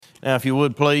Now, if you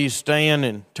would please stand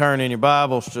and turn in your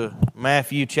Bibles to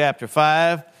Matthew chapter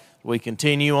 5. We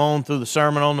continue on through the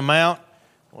Sermon on the Mount.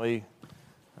 I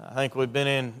think we've been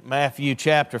in Matthew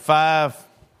chapter 5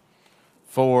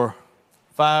 for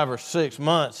 5 or 6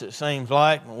 months, it seems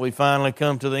like. We finally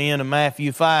come to the end of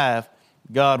Matthew 5,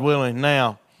 God willing.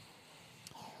 Now,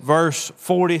 verse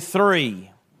 43,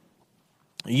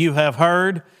 you have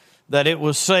heard that it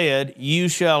was said, you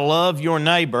shall love your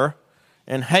neighbor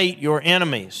and hate your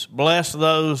enemies. Bless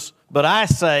those, but I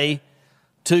say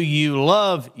to you,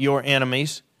 love your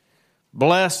enemies.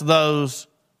 Bless those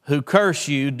who curse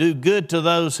you. Do good to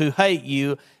those who hate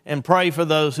you, and pray for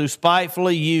those who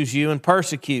spitefully use you and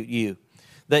persecute you,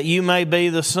 that you may be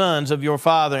the sons of your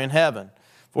Father in heaven.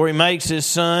 For he makes his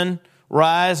sun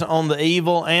rise on the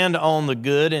evil and on the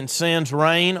good, and sends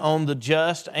rain on the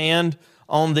just and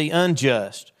on the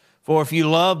unjust. For if you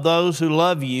love those who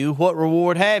love you, what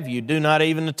reward have you? Do not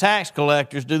even the tax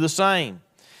collectors do the same?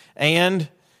 And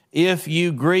if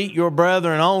you greet your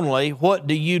brethren only, what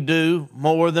do you do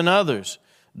more than others?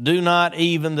 Do not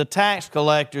even the tax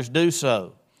collectors do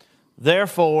so?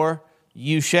 Therefore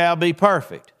you shall be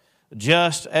perfect,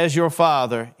 just as your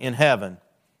Father in heaven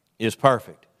is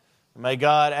perfect. May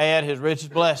God add His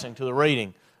richest blessing to the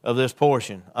reading of this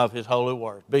portion of His holy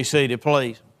word. Be seated,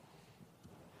 please.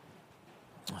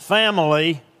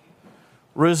 Family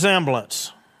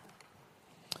resemblance.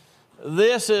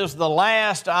 This is the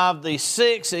last of the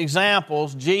 6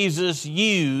 examples Jesus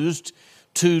used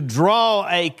to draw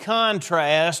a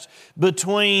contrast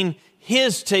between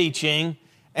His teaching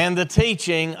and the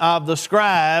teaching of the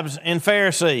scribes and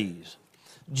Pharisees.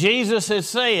 Jesus has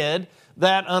said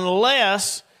that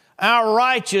unless our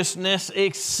righteousness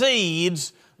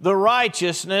exceeds the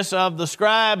righteousness of the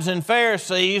scribes and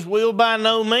Pharisees, we'll by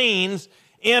no means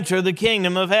enter the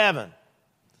kingdom of heaven.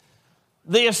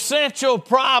 The essential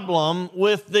problem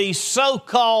with the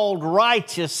so-called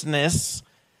righteousness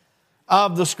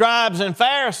of the scribes and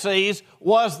Pharisees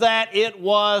was that it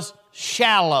was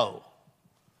shallow.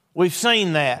 We've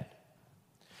seen that.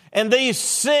 And these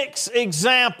 6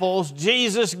 examples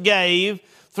Jesus gave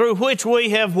through which we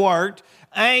have worked,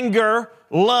 anger,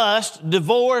 lust,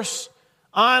 divorce,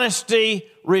 honesty,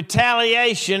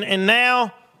 retaliation, and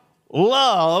now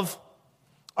love,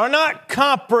 are not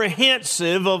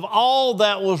comprehensive of all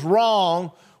that was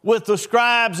wrong with the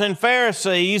scribes and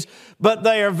Pharisees, but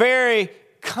they are very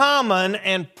common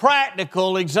and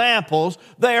practical examples.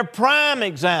 They are prime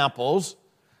examples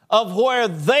of where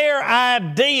their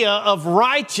idea of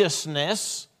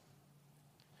righteousness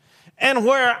and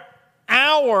where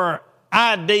our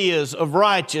ideas of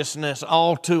righteousness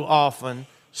all too often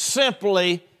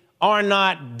simply are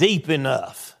not deep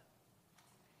enough.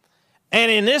 And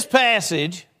in this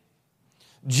passage,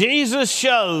 Jesus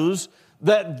shows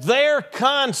that their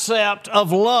concept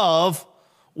of love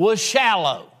was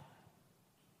shallow.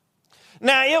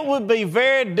 Now, it would be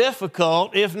very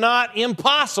difficult, if not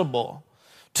impossible,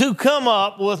 to come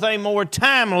up with a more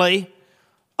timely,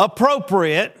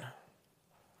 appropriate,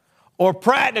 or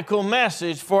practical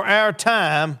message for our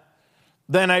time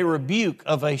than a rebuke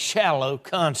of a shallow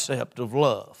concept of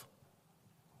love.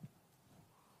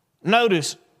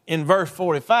 Notice in verse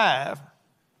 45,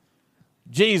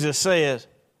 Jesus says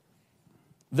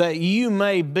that you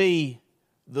may be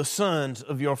the sons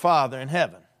of your Father in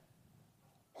heaven.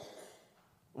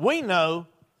 We know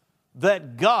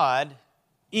that God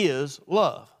is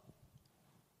love.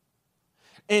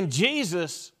 And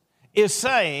Jesus is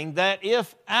saying that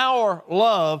if our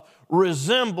love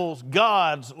resembles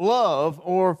God's love,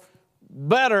 or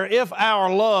better, if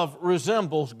our love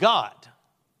resembles God,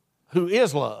 who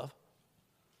is love,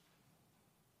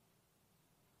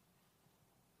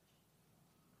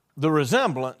 the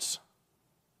resemblance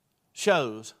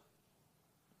shows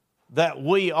that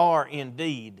we are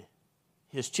indeed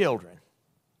His children.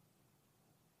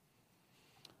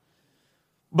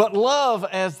 But love,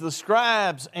 as the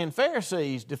scribes and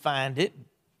Pharisees defined it,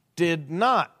 did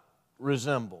not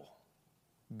resemble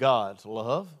God's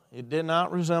love. It did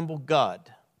not resemble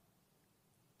God,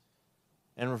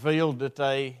 and revealed that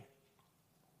they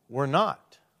were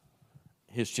not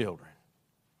His children.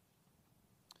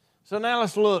 So now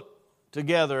let's look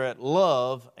together at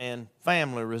love and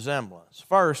family resemblance.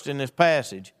 First, in this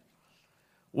passage,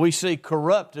 we see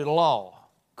corrupted law.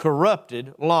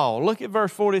 Corrupted law. Look at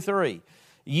verse 43.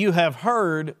 You have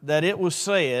heard that it was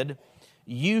said,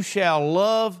 you shall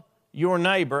love your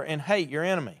neighbor and hate your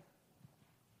enemy.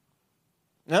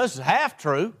 Now, this is half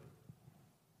true.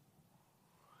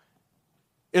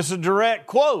 It's a direct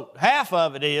quote. Half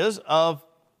of it is of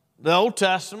the Old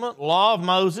Testament law of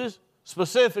Moses,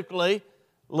 specifically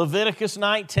Leviticus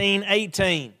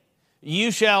 19:18.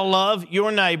 you shall love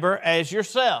your neighbor as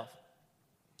yourself.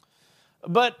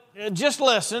 But just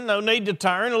listen, no need to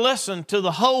turn, listen to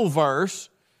the whole verse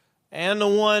and the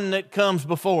one that comes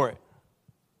before it.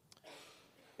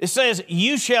 It says,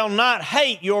 you shall not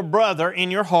hate your brother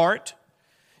in your heart.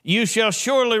 You shall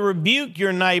surely rebuke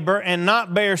your neighbor and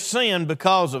not bear sin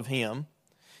because of him.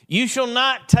 You shall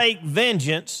not take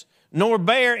vengeance, nor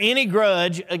bear any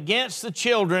grudge against the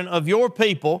children of your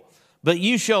people, but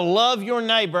you shall love your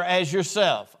neighbor as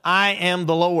yourself. I am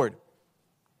the Lord.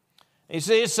 You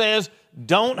see, it says,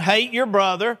 don't hate your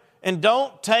brother and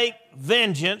don't take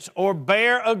vengeance or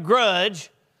bear a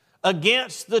grudge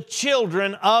against the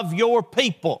children of your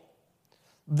people.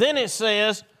 Then it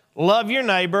says, love your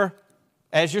neighbor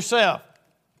as yourself.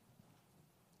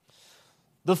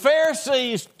 The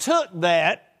Pharisees took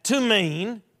that to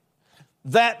mean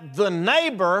that the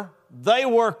neighbor they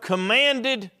were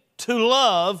commanded to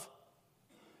love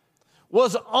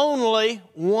was only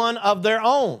one of their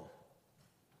own.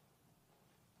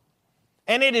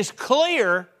 And it is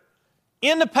clear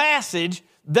in the passage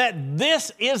that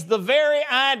this is the very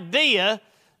idea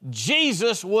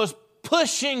Jesus was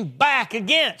pushing back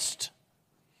against.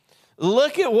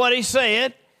 Look at what he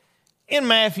said in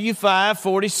Matthew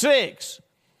 5:46.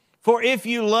 For if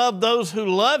you love those who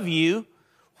love you,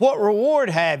 what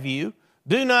reward have you?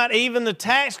 Do not even the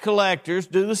tax collectors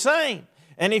do the same?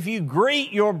 And if you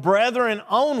greet your brethren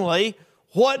only,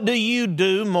 what do you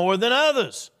do more than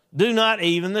others? Do not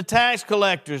even the tax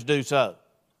collectors do so?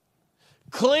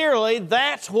 Clearly,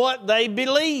 that's what they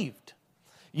believed.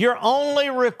 You're only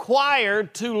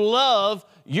required to love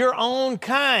your own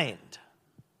kind.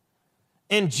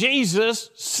 And Jesus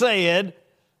said,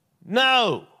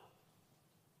 no.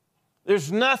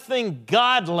 There's nothing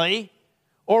godly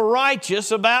or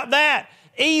righteous about that.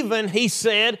 Even, he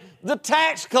said, the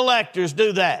tax collectors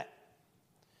do that.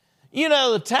 You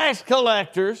know, the tax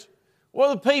collectors were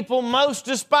the people most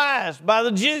despised by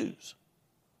the Jews.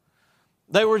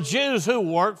 They were Jews who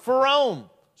worked for Rome,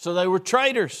 so they were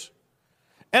traitors.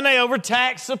 And they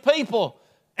overtaxed the people,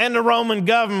 and the Roman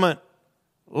government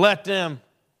let them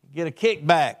get a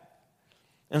kickback.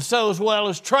 And so, as well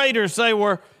as traitors, they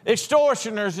were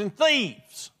extortioners and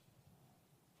thieves.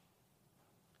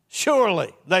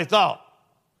 Surely, they thought,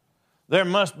 there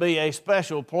must be a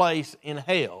special place in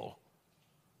hell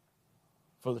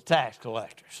for the tax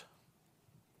collectors.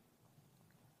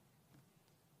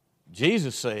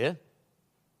 Jesus said,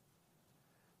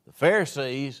 the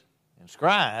Pharisees and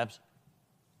scribes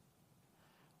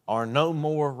are no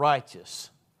more righteous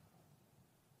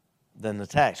than the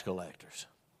tax collectors.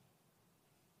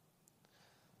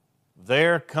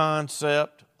 Their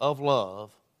concept of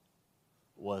love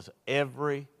was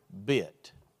every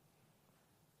bit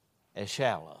as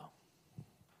shallow.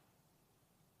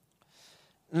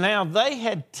 Now, they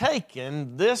had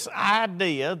taken this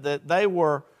idea that they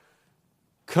were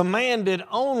commanded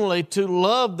only to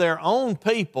love their own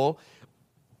people,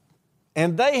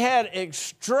 and they had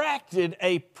extracted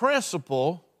a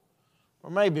principle,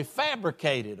 or maybe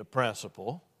fabricated a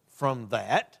principle from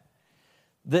that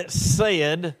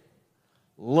said,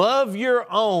 love your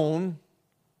own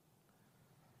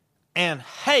and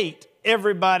hate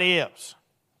everybody else.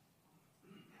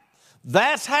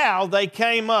 That's how they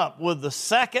came up with the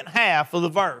second half of the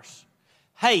verse.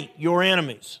 Hate your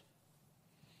enemies.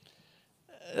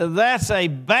 That's a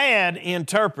bad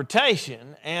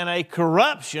interpretation and a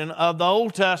corruption of the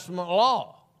Old Testament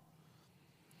law.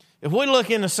 If we look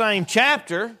in the same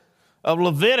chapter of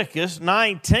Leviticus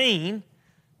 19,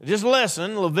 just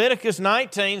listen, Leviticus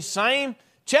 19, same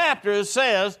chapter, it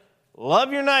says,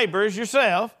 love your neighbor as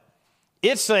yourself.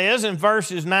 It says in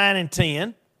verses 9 and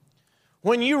 10,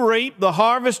 when you reap the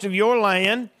harvest of your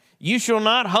land, you shall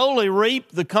not wholly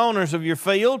reap the corners of your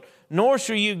field, nor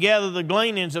shall you gather the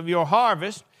gleanings of your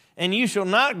harvest, and you shall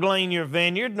not glean your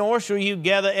vineyard, nor shall you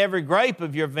gather every grape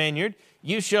of your vineyard.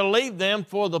 You shall leave them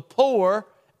for the poor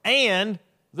and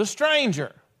the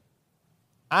stranger.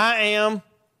 I am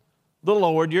the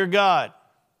Lord your God.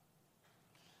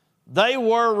 They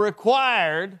were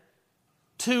required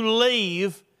to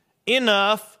leave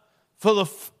enough for the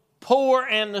poor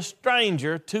and the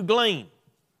stranger to glean.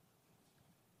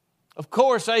 Of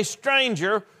course, a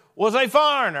stranger was a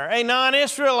foreigner, a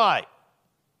non-Israelite.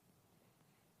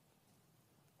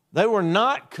 They were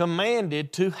not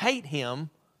commanded to hate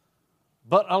him,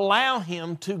 but allow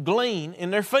him to glean in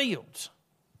their fields.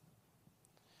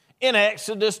 In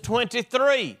Exodus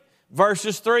 23,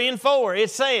 verses 3 and 4, it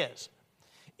says,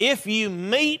 if you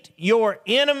meet your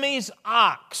enemy's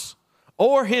ox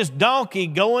or his donkey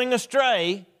going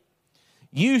astray,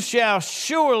 you shall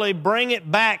surely bring it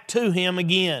back to him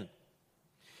again.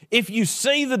 If you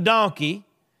see the donkey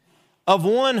of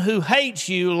one who hates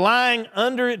you lying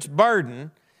under its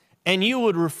burden, and you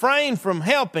would refrain from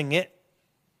helping it,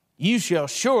 you shall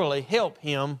surely help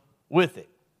him with it.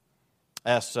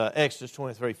 That's Exodus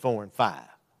 23, 4 and 5.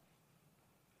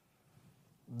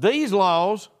 These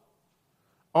laws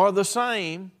are the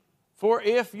same for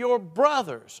if your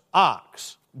brother's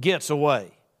ox gets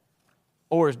away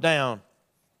or is down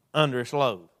under its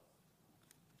load.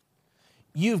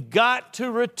 You've got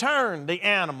to return the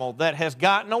animal that has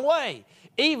gotten away,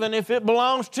 even if it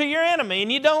belongs to your enemy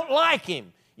and you don't like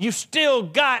him. You still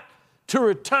got to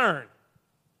return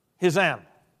his animal.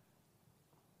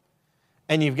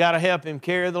 And you've got to help him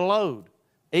carry the load,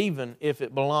 even if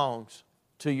it belongs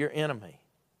to your enemy.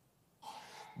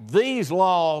 These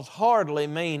laws hardly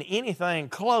mean anything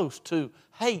close to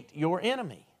hate your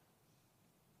enemy.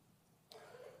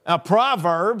 Now,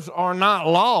 Proverbs are not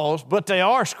laws, but they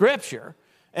are Scripture.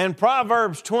 And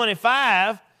Proverbs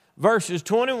 25, verses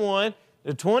 21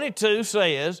 to 22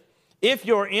 says, if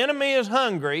your enemy is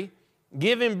hungry,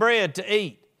 give him bread to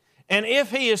eat. And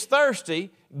if he is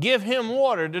thirsty, give him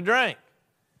water to drink.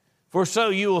 For so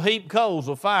you will heap coals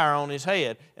of fire on his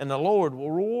head, and the Lord will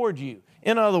reward you.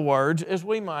 In other words, as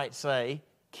we might say,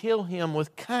 kill him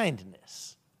with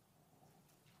kindness.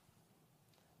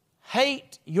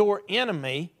 Hate your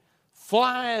enemy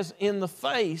flies in the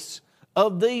face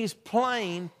of these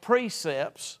plain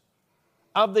precepts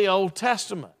of the Old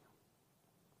Testament.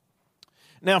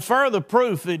 Now, further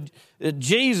proof that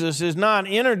Jesus is not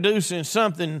introducing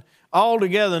something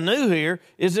altogether new here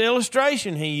is the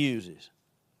illustration he uses.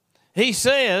 He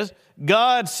says,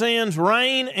 God sends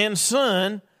rain and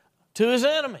sun to his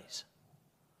enemies.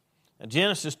 Now,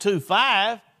 Genesis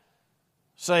 2:5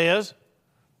 says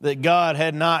that God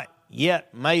had not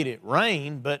yet made it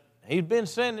rain, but he's been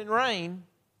sending rain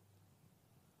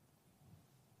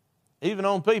even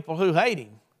on people who hate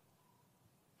him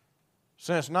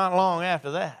since not long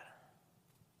after that.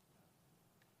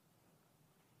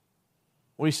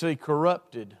 We see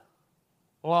corrupted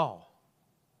law.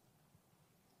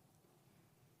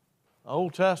 The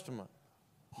Old Testament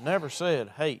never said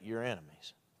hate your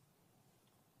enemies.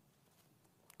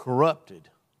 Corrupted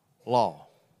law.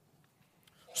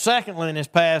 Secondly, in this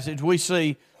passage, we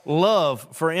see love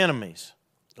for enemies.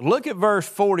 Look at verse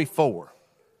 44.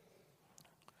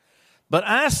 But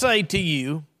I say to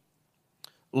you,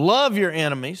 love your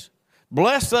enemies,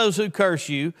 bless those who curse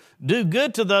you, do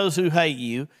good to those who hate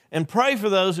you, and pray for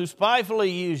those who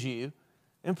spitefully use you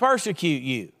and persecute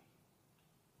you.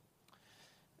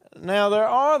 Now, there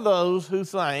are those who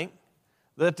think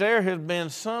that there has been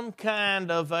some kind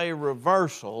of a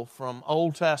reversal from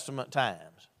Old Testament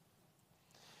times.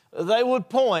 They would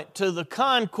point to the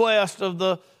conquest of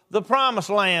the promised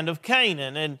land of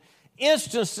Canaan and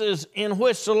instances in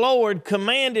which the Lord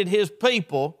commanded his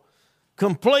people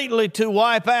completely to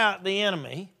wipe out the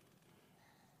enemy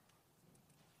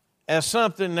as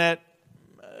something that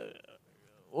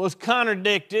was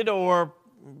contradicted, or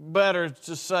better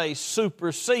to say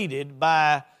superseded,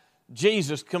 by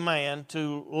Jesus' command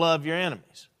to love your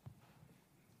enemies.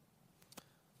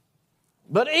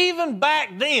 But even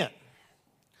back then,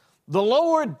 the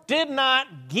Lord did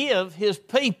not give his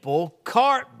people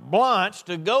carte blanche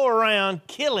to go around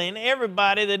killing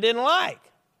everybody they didn't like.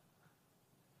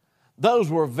 Those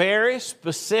were very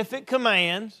specific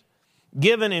commands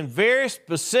given in very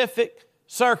specific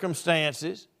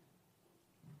circumstances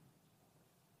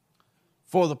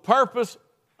for the purpose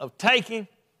of taking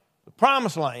the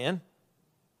promised land.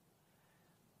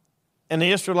 And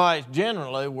the Israelites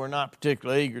generally were not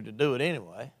particularly eager to do it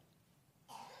anyway.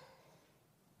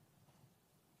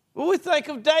 But we think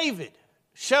of David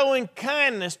showing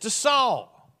kindness to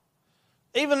Saul,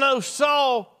 even though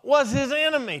Saul was his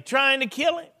enemy, trying to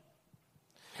kill him.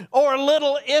 Or a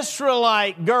little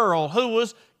Israelite girl who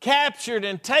was captured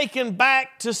and taken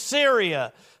back to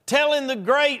Syria, telling the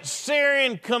great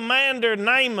Syrian commander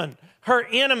Naaman, her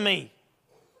enemy,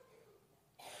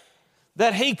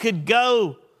 that he could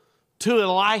go to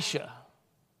Elisha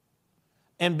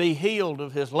and be healed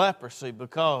of his leprosy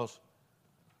because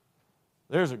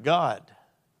there's a God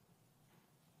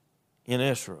in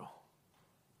Israel.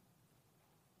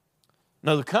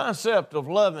 Now, the concept of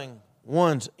loving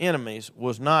one's enemies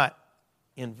was not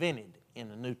invented in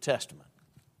the New Testament.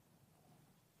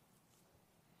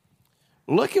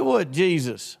 Look at what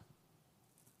Jesus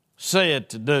said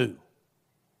to do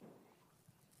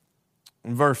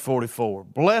in verse 44.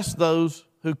 Bless those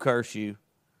who curse you.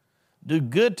 Do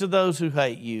good to those who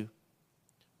hate you.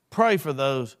 Pray for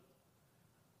those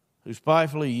who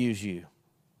spitefully use you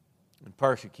and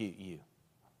persecute you.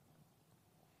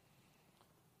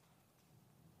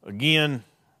 Again,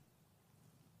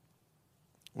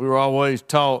 We were always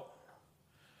taught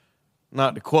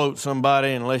not to quote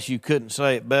somebody unless you couldn't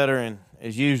say it better, and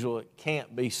as usual, it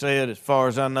can't be said, as far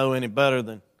as I know, any better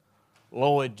than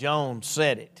Lloyd Jones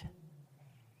said it.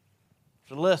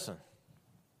 So listen,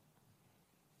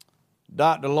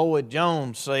 Dr. Lloyd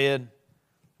Jones said,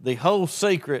 the whole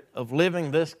secret of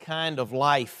living this kind of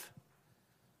life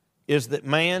is that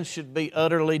man should be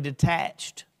utterly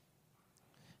detached.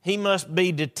 He must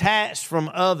be detached from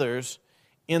others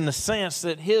in the sense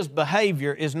that his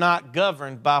behavior is not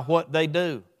governed by what they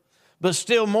do. But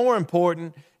still more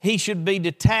important, he should be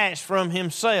detached from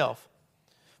himself.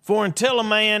 For until a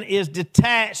man is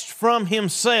detached from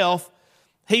himself,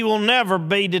 he will never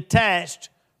be detached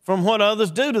from what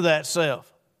others do to that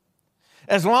self.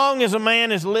 As long as a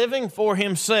man is living for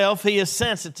himself, he is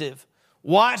sensitive,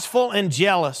 watchful, and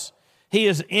jealous. He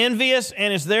is envious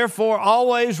and is therefore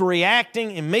always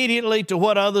reacting immediately to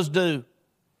what others do.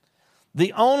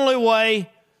 The only way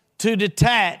to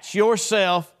detach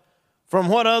yourself from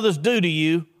what others do to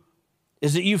you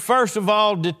is that you first of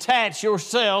all detach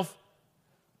yourself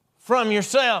from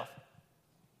yourself.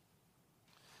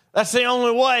 That's the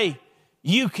only way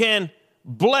you can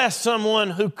bless someone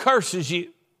who curses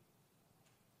you.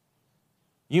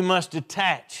 You must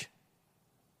detach,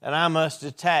 and I must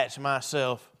detach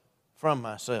myself from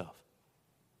myself.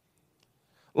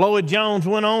 Lloyd Jones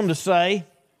went on to say,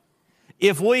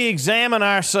 if we examine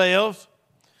ourselves,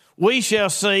 we shall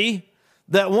see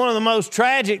that one of the most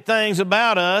tragic things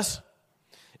about us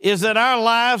is that our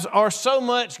lives are so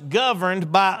much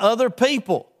governed by other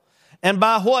people and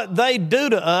by what they do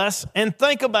to us and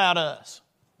think about us.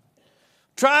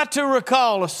 Try to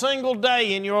recall a single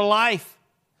day in your life.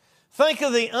 Think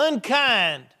of the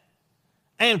unkind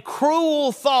and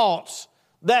cruel thoughts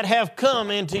that have come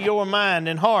into your mind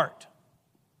and heart.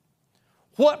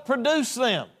 What produced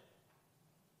them?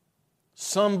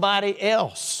 Somebody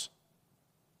else.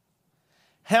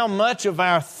 How much of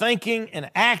our thinking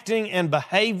and acting and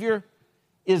behavior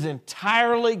is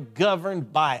entirely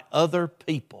governed by other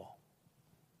people?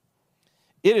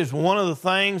 It is one of the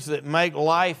things that make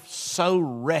life so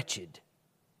wretched.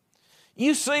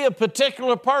 You see a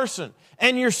particular person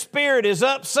and your spirit is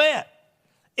upset.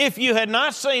 If you had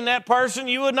not seen that person,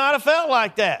 you would not have felt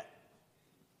like that.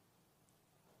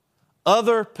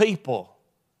 Other people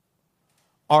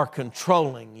are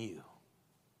controlling you.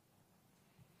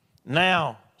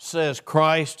 Now, says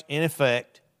Christ, in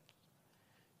effect,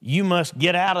 you must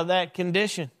get out of that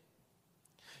condition.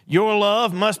 Your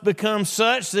love must become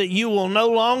such that you will no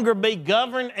longer be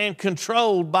governed and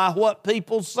controlled by what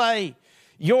people say.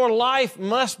 Your life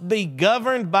must be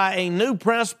governed by a new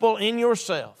principle in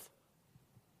yourself,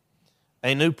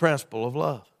 a new principle of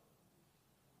love.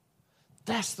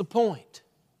 That's the point.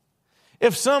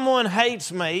 If someone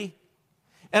hates me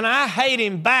and I hate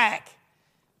him back,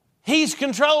 he's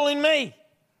controlling me.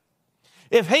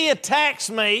 If he attacks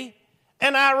me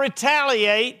and I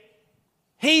retaliate,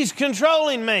 he's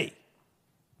controlling me.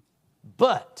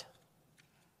 But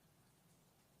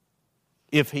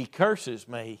if he curses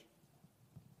me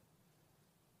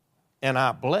and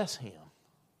I bless him,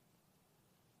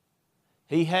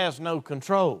 he has no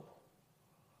control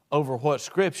over what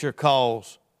Scripture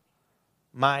calls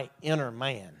my inner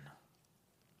man.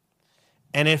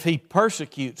 And if he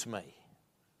persecutes me,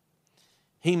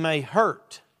 he may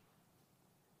hurt,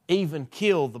 even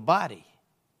kill the body.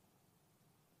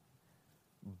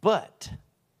 But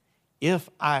if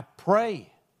I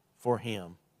pray for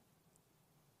him,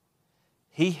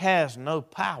 he has no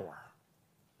power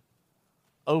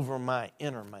over my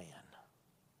inner man.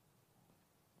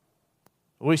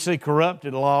 We see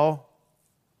corrupted law,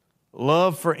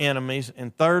 love for enemies,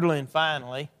 and thirdly and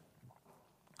finally,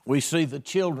 we see the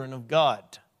children of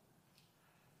God.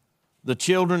 The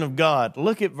children of God.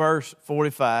 Look at verse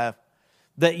 45.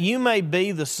 That you may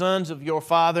be the sons of your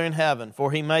Father in heaven,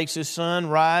 for he makes his sun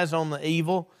rise on the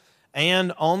evil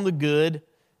and on the good,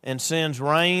 and sends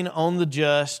rain on the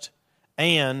just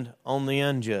and on the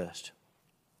unjust.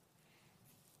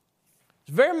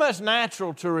 It's very much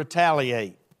natural to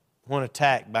retaliate when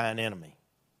attacked by an enemy.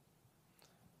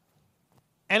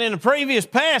 And in the previous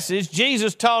passage,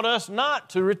 Jesus taught us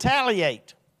not to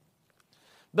retaliate.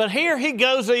 But here he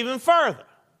goes even further.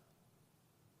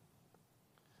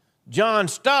 John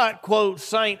Stott quotes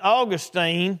St.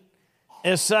 Augustine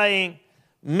as saying,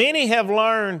 many have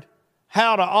learned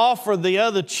how to offer the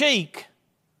other cheek,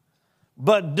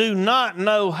 but do not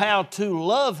know how to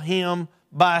love him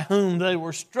by whom they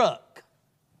were struck.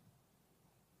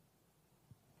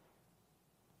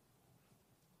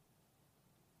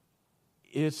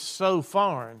 It's so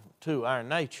foreign to our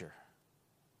nature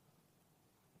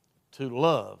to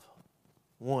love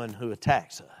one who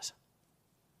attacks us.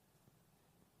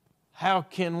 How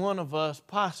can one of us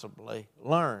possibly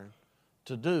learn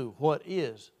to do what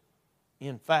is,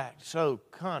 in fact, so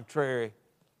contrary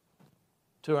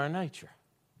to our nature?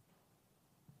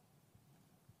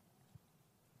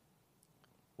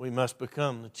 We must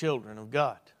become the children of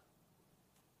God.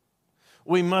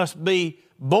 We must be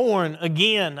born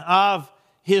again of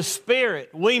His Spirit.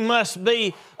 We must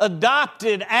be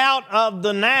adopted out of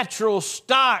the natural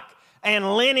stock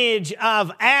and lineage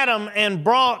of Adam and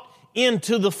brought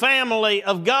into the family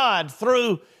of God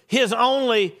through His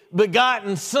only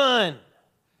begotten Son.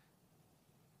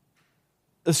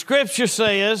 The Scripture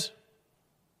says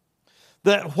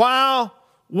that while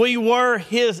we were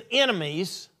His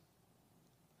enemies,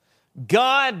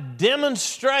 God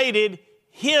demonstrated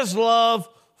His love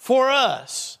for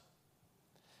us,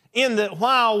 in that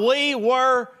while we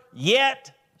were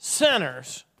yet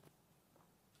sinners,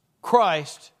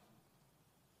 Christ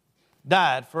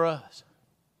died for us.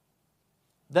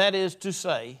 That is to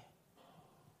say,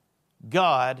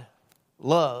 God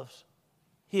loves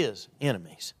His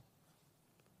enemies.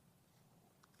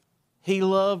 He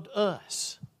loved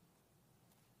us.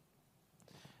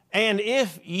 And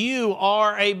if you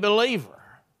are a believer,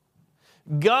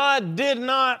 God did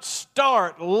not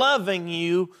start loving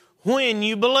you when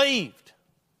you believed.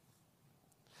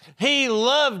 He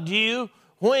loved you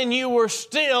when you were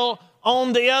still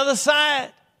on the other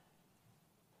side.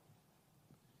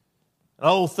 An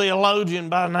old theologian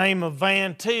by the name of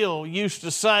Van Til used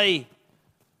to say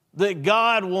that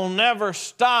God will never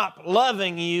stop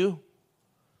loving you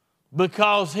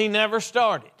because He never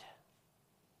started.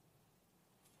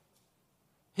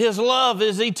 His love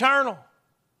is eternal,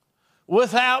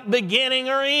 without beginning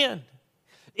or end.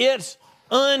 It's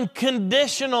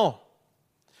unconditional.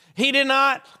 He did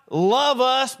not love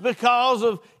us because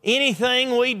of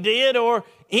anything we did or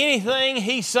anything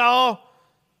He saw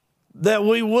that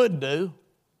we would do.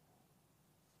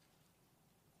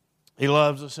 He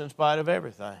loves us in spite of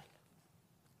everything.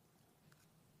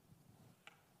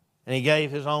 And He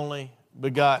gave His only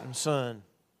begotten Son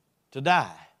to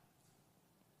die,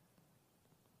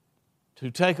 to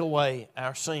take away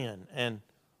our sin and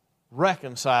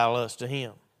reconcile us to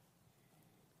Him.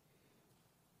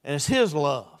 And it's His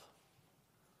love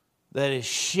that is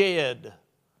shed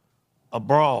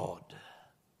abroad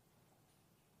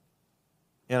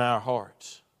in our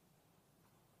hearts,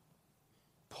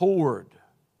 poured,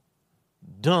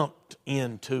 dumped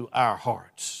into our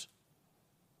hearts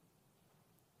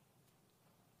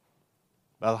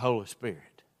by the Holy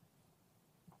Spirit.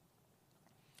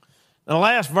 Now, the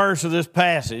last verse of this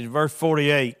passage, verse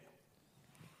 48,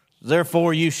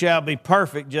 therefore you shall be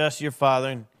perfect, just as your Father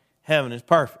in heaven is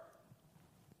perfect.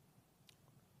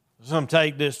 Some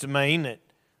take this to mean that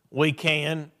we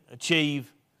can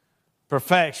achieve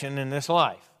perfection in this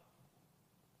life.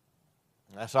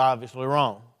 That's obviously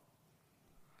wrong.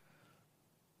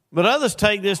 But others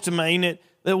take this to mean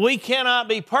that we cannot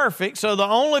be perfect, so the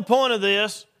only point of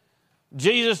this,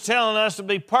 Jesus telling us to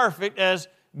be perfect as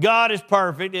God is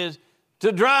perfect, is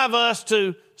to drive us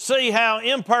to see how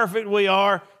imperfect we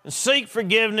are and seek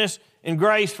forgiveness and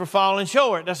grace for falling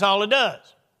short. That's all it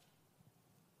does.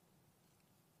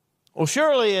 Well,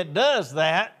 surely it does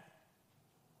that,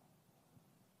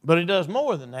 but it does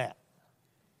more than that.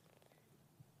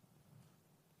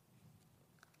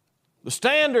 The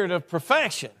standard of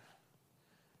perfection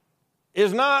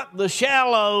is not the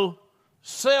shallow,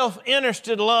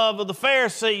 self-interested love of the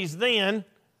Pharisees then,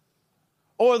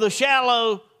 or the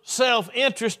shallow,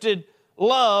 self-interested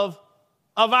love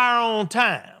of our own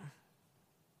time.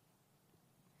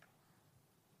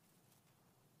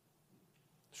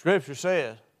 Scripture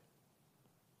says,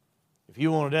 if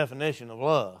you want a definition of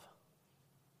love,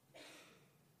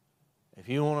 if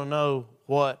you want to know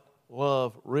what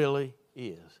love really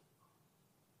is,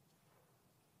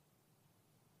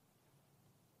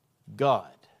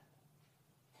 God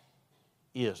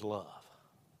is love.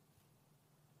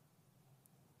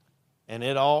 And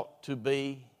it ought to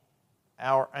be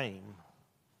our aim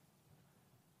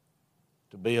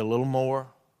to be a little more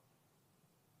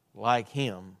like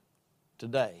Him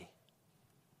today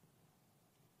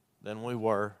than we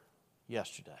were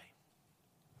yesterday.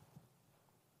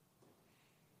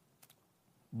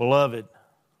 Beloved,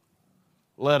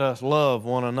 let us love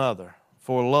one another,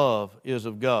 for love is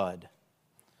of God.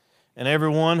 And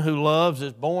everyone who loves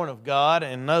is born of God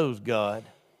and knows God.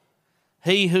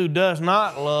 He who does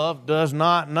not love does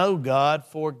not know God,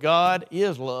 for God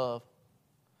is love.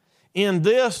 In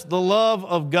this the love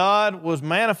of God was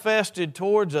manifested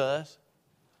towards us,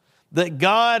 that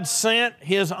God sent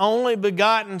His only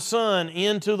begotten Son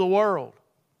into the world,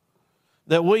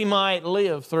 that we might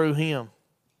live through him.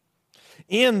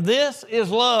 In this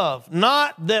is love,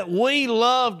 not that we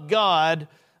loved God,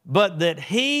 but that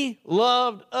he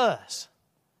loved us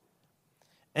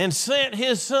and sent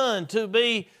his Son to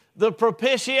be the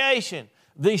propitiation,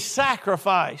 the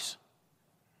sacrifice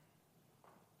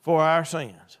for our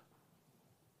sins.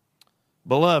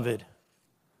 Beloved,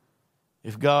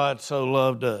 if God so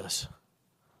loved us,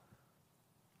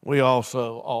 we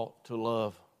also ought to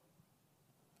love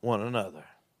one another.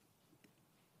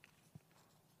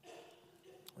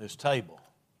 This table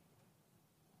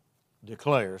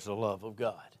declares the love of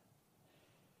God.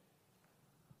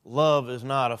 Love is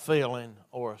not a feeling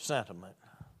or a sentiment.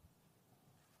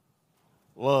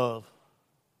 Love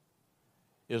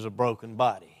is a broken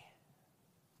body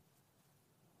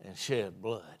and shed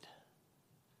blood.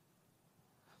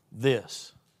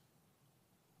 This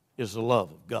is the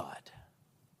love of God.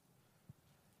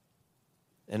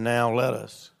 And now let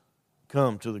us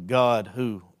come to the God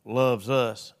who loves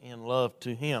us in love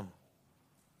to him.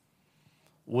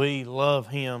 We love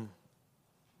him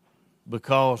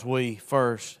because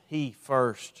he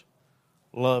first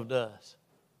loved us.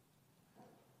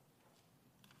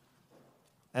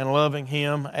 And loving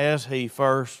him as he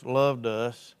first loved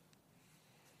us,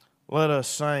 let us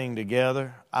sing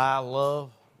together, I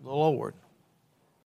love the Lord.